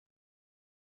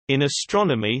In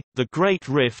astronomy, the Great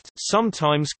Rift,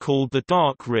 sometimes called the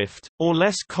Dark Rift, or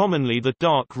less commonly the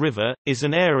Dark River, is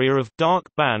an area of dark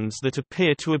bands that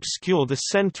appear to obscure the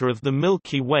center of the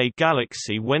Milky Way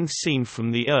galaxy when seen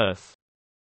from the Earth.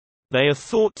 They are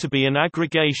thought to be an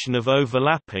aggregation of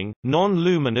overlapping,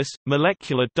 non-luminous,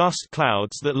 molecular dust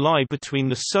clouds that lie between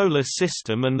the Solar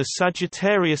System and the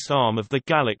Sagittarius arm of the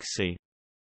galaxy.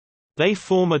 They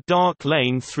form a dark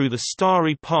lane through the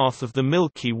starry path of the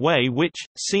Milky Way which,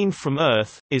 seen from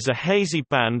Earth, is a hazy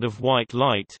band of white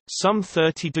light, some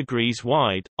 30 degrees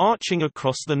wide, arching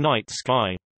across the night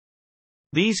sky.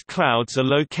 These clouds are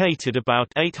located about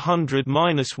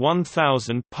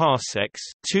 800–1000 parsecs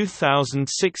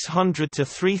 (2,600 to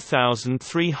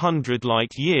 3,300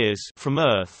 light-years) from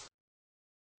Earth.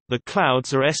 The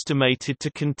clouds are estimated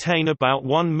to contain about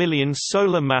 1 million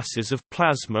solar masses of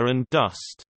plasma and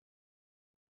dust.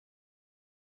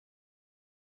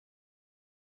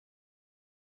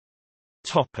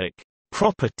 Topic: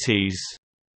 Properties.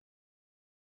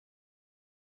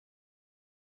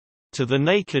 To the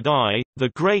naked eye,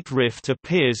 the Great Rift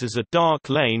appears as a dark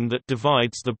lane that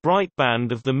divides the bright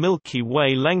band of the Milky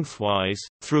Way lengthwise,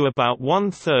 through about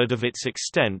one-third of its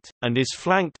extent, and is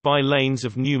flanked by lanes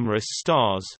of numerous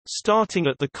stars, starting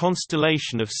at the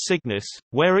constellation of Cygnus,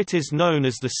 where it is known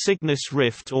as the Cygnus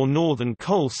Rift or Northern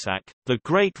Coalsack. The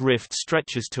Great Rift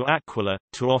stretches to Aquila,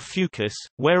 to Ophiuchus,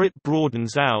 where it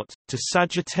broadens out, to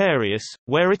Sagittarius,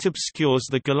 where it obscures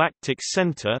the galactic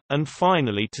center, and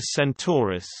finally to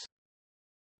Centaurus.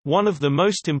 One of the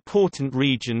most important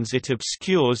regions it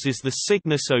obscures is the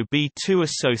Cygnus OB2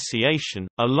 association,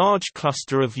 a large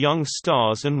cluster of young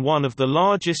stars and one of the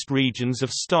largest regions of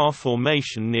star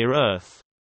formation near Earth.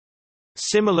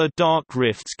 Similar dark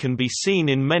rifts can be seen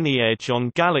in many edge-on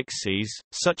galaxies,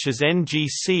 such as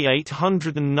NGC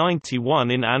 891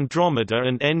 in Andromeda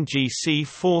and NGC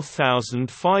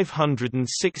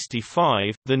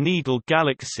 4565, the Needle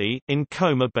Galaxy, in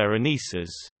Coma Berenices.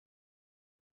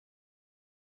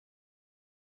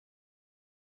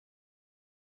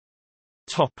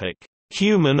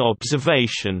 Human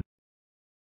observation.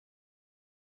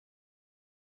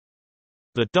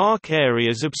 The dark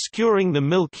areas obscuring the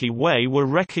Milky Way were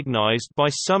recognized by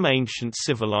some ancient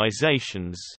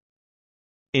civilizations.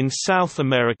 In South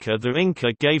America, the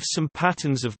Inca gave some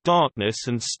patterns of darkness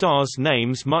and stars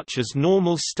names much as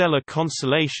normal stellar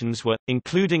constellations were,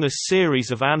 including a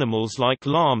series of animals like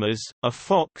llamas, a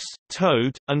fox,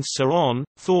 toad, and so on,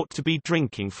 thought to be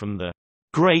drinking from the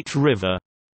Great River.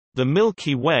 The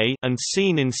Milky Way, and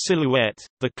seen in silhouette.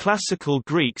 The classical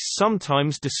Greeks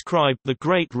sometimes described the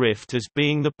Great Rift as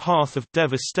being the path of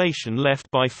devastation left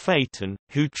by Phaeton,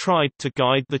 who tried to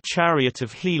guide the chariot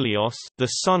of Helios, the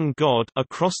sun god,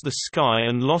 across the sky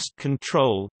and lost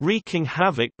control, wreaking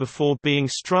havoc before being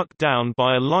struck down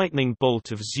by a lightning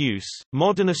bolt of Zeus.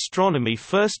 Modern astronomy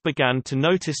first began to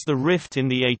notice the rift in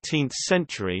the 18th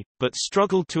century, but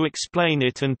struggled to explain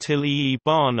it until E. E.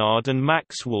 Barnard and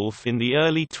Max Wolf in the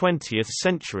early 20th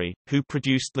century, who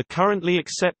produced the currently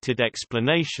accepted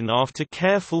explanation after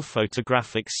careful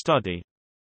photographic study.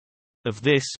 Of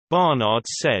this, Barnard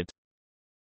said,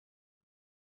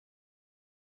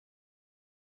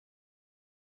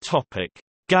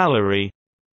 Gallery.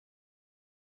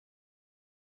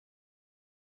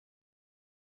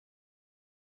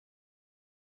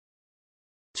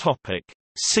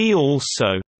 See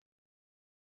also: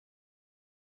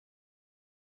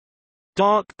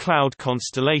 Dark cloud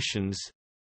constellations.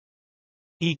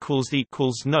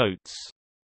 Notes